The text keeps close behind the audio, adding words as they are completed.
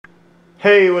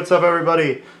Hey, what's up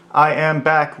everybody? I am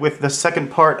back with the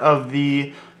second part of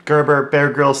the Gerber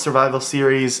Bear Grylls survival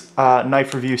series,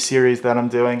 knife review series that I'm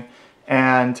doing.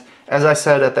 And as I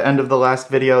said at the end of the last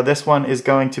video, this one is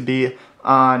going to be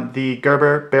on the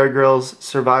Gerber Bear Grylls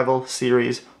survival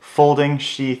series folding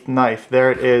sheath knife.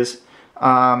 There it is.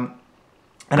 And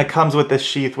it comes with this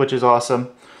sheath, which is awesome.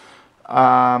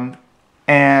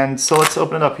 And so let's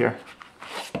open it up here.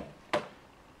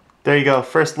 There you go,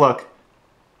 first look.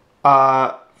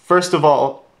 First of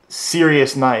all,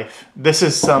 serious knife. This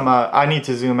is some, I need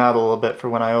to zoom out a little bit for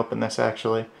when I open this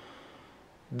actually.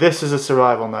 This is a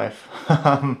survival knife.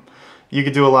 You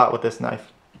could do a lot with this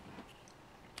knife.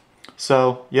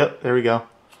 So, yep, there we go.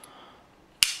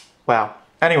 Wow.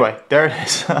 Anyway, there it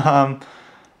is.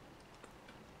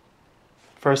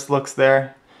 First looks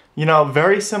there. You know,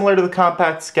 very similar to the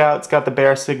Compact Scout. It's got the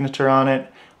bear signature on it.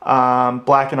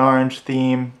 Black and orange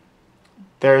theme.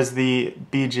 There's the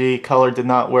BG. Color did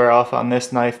not wear off on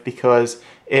this knife because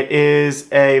it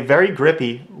is a very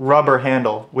grippy rubber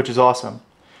handle, which is awesome.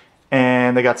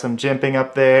 And they got some jimping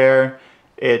up there.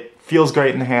 It feels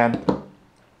great in the hand.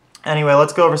 Anyway,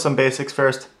 let's go over some basics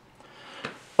first.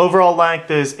 Overall length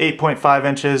is 8.5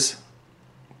 inches.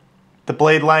 The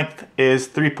blade length is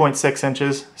 3.6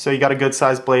 inches, so you got a good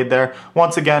sized blade there.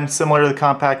 Once again, similar to the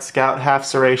Compact Scout, half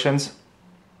serrations.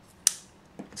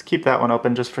 Let's keep that one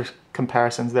open just for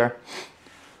comparisons there.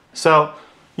 So,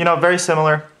 you know, very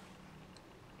similar.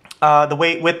 The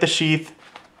weight with the sheath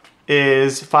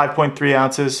is 5.3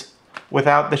 ounces.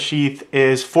 Without the sheath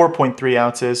is 4.3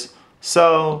 ounces.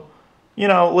 So, you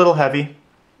know, a little heavy,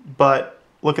 but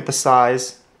look at the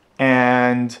size.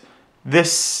 And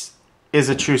this is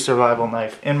a true survival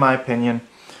knife, in my opinion.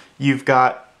 You've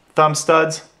got thumb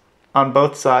studs on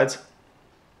both sides.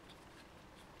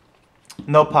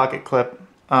 No pocket clip.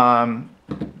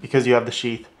 Because you have the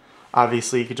sheath.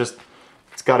 Obviously, you could just,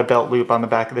 it's got a belt loop on the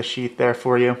back of the sheath there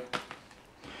for you.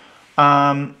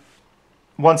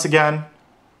 Once again,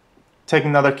 take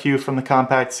another cue from the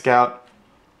Compact Scout,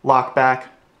 lock back.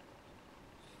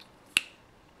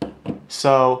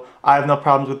 So I have no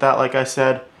problems with that, like I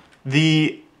said.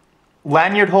 The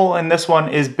lanyard hole in this one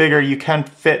is bigger. You can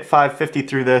fit 550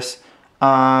 through this,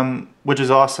 which is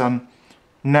awesome.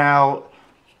 Now,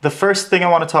 the first thing I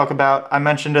want to talk about, I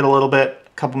mentioned it a little bit a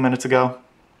couple minutes ago.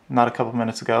 Not a couple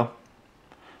minutes ago.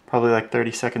 Probably like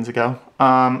 30 seconds ago.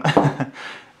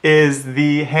 Is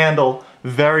the handle.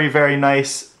 Very, very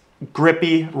nice,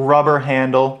 grippy rubber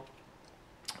handle.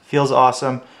 Feels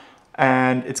awesome.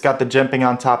 And it's got the jimping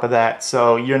on top of that.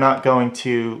 So you're not going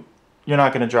to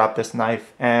drop this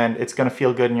knife. And it's going to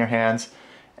feel good in your hands.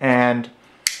 And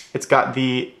it's got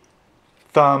the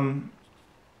thumb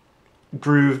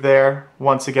groove there,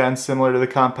 once again similar to the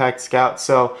Compact Scout,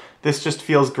 so this just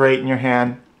feels great in your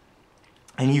hand,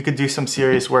 and you could do some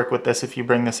serious work with this if you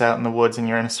bring this out in the woods and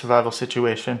you're in a survival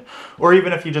situation, or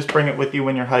even if you just bring it with you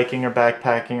when you're hiking or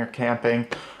backpacking or camping.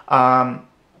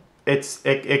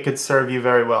 It could serve you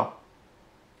very well.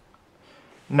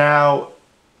 Now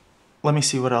let me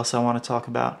see what else I want to talk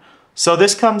about. So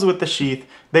this comes with the sheath.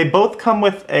 They both come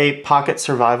with a pocket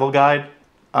survival guide.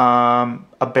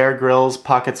 A Bear Grylls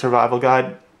pocket survival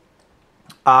guide.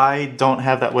 I don't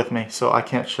have that with me, so I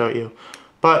can't show you.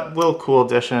 But little cool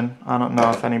addition. I don't know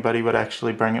if anybody would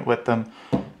actually bring it with them.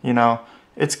 You know,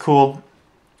 it's cool.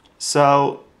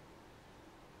 So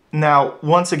now,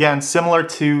 once again, similar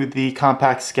to the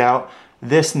Compact Scout,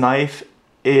 this knife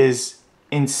is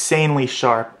insanely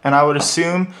sharp. And I would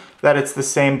assume that it's the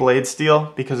same blade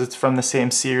steel because it's from the same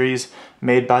series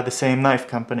made by the same knife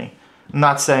company. I'm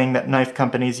not saying that knife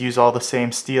companies use all the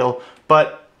same steel,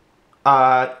 but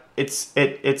it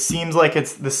seems like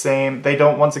it's the same. They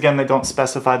don't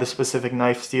specify the specific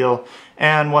knife steel.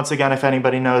 And once again, if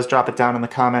anybody knows, drop it down in the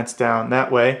comments down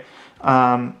that way.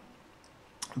 But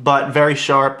very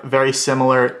sharp, very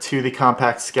similar to the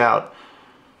Compact Scout.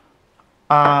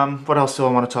 What else do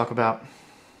I want to talk about?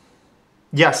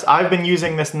 Yes, I've been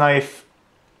using this knife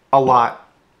a lot,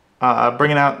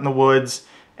 bringing it out in the woods,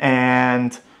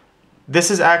 and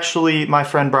this is actually my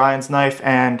friend Brian's knife,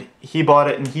 and he bought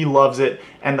it and he loves it,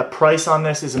 and the price on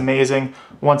this is amazing.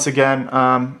 Once again,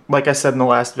 like I said in the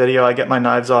last video, I get my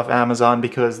knives off Amazon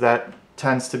because that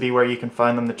tends to be where you can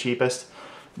find them the cheapest.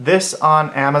 This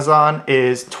on Amazon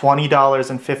is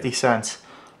 $20.50,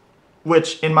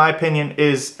 which in my opinion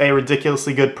is a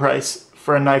ridiculously good price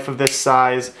for a knife of this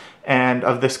size and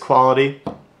of this quality.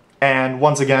 And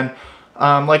once again,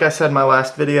 like I said in my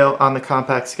last video on the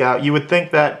Compact Scout, you would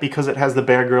think that because it has the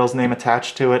Bear Grylls name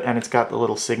attached to it and it's got the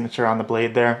little signature on the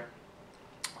blade there,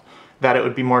 that it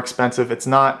would be more expensive. It's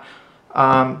not.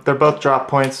 They're both drop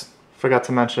points, forgot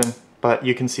to mention, but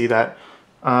you can see that.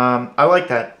 I like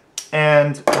that.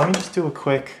 And let me just do a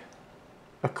quick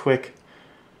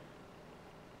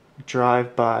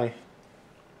drive-by,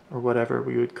 or whatever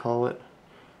we would call it,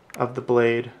 of the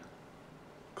blade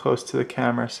close to the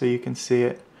camera so you can see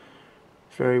it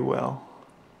very well.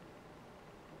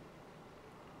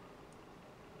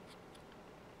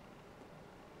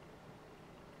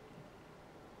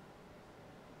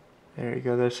 There you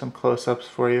go, there's some close-ups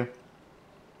for you.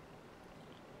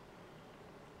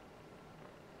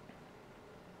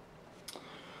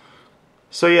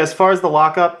 So yeah, as far as the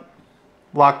lock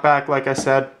back, like I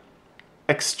said,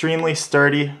 extremely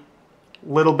sturdy.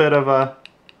 Little bit of a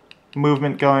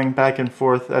movement going back and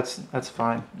forth. That's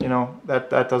fine. You know, that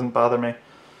doesn't bother me.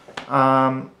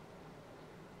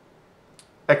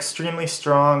 Extremely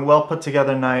strong, well put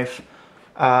together knife.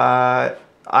 I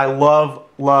love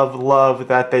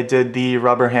that they did the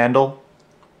rubber handle.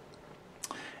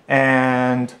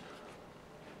 And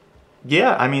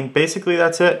yeah, I mean, basically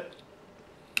that's it.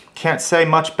 Can't say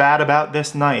much bad about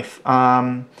this knife.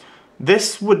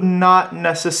 This would not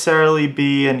necessarily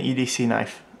be an EDC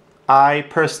knife. I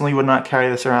personally would not carry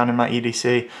this around in my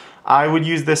EDC. I would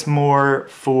use this more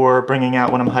for bringing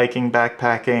out when I'm hiking,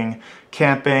 backpacking,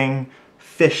 camping,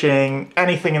 fishing,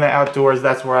 anything in the outdoors.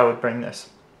 That's where I would bring this.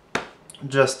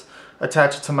 Just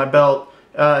attach it to my belt.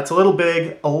 It's a little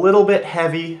big, a little bit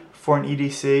heavy for an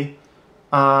EDC.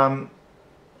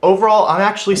 Overall, I'm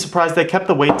actually surprised they kept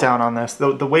the weight down on this.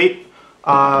 The weight,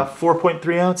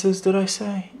 4.3 ounces, did I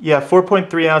say? Yeah,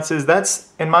 4.3 ounces.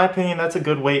 That's, in my opinion, that's a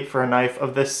good weight for a knife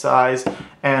of this size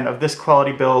and of this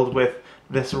quality build with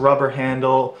this rubber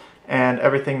handle and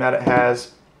everything that it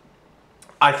has.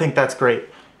 I think that's great.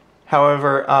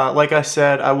 However, like I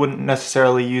said, I wouldn't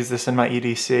necessarily use this in my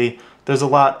EDC. There's a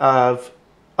lot of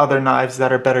other knives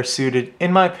that are better suited,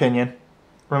 in my opinion.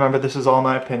 Remember, this is all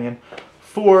my opinion.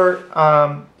 For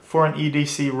an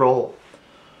EDC roll.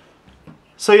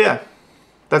 So yeah,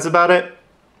 that's about it.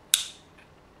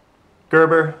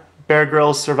 Gerber, Bear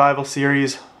Grylls Survival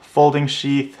Series, folding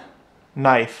sheath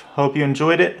knife. Hope you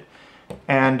enjoyed it.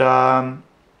 And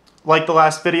like the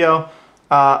last video,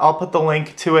 I'll put the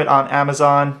link to it on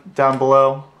Amazon down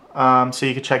below, so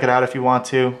you can check it out if you want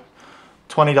to.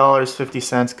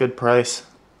 $20.50, good price.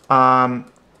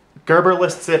 Gerber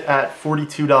lists it at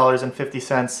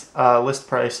 $42.50 list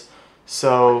price,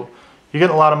 so you're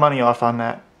getting a lot of money off on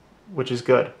that, which is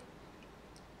good.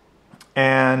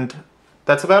 And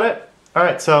that's about it.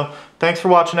 Alright, so thanks for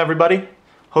watching, everybody.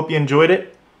 Hope you enjoyed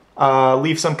it.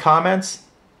 Leave some comments,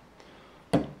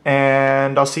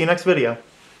 and I'll see you next video.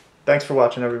 Thanks for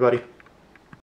watching, everybody.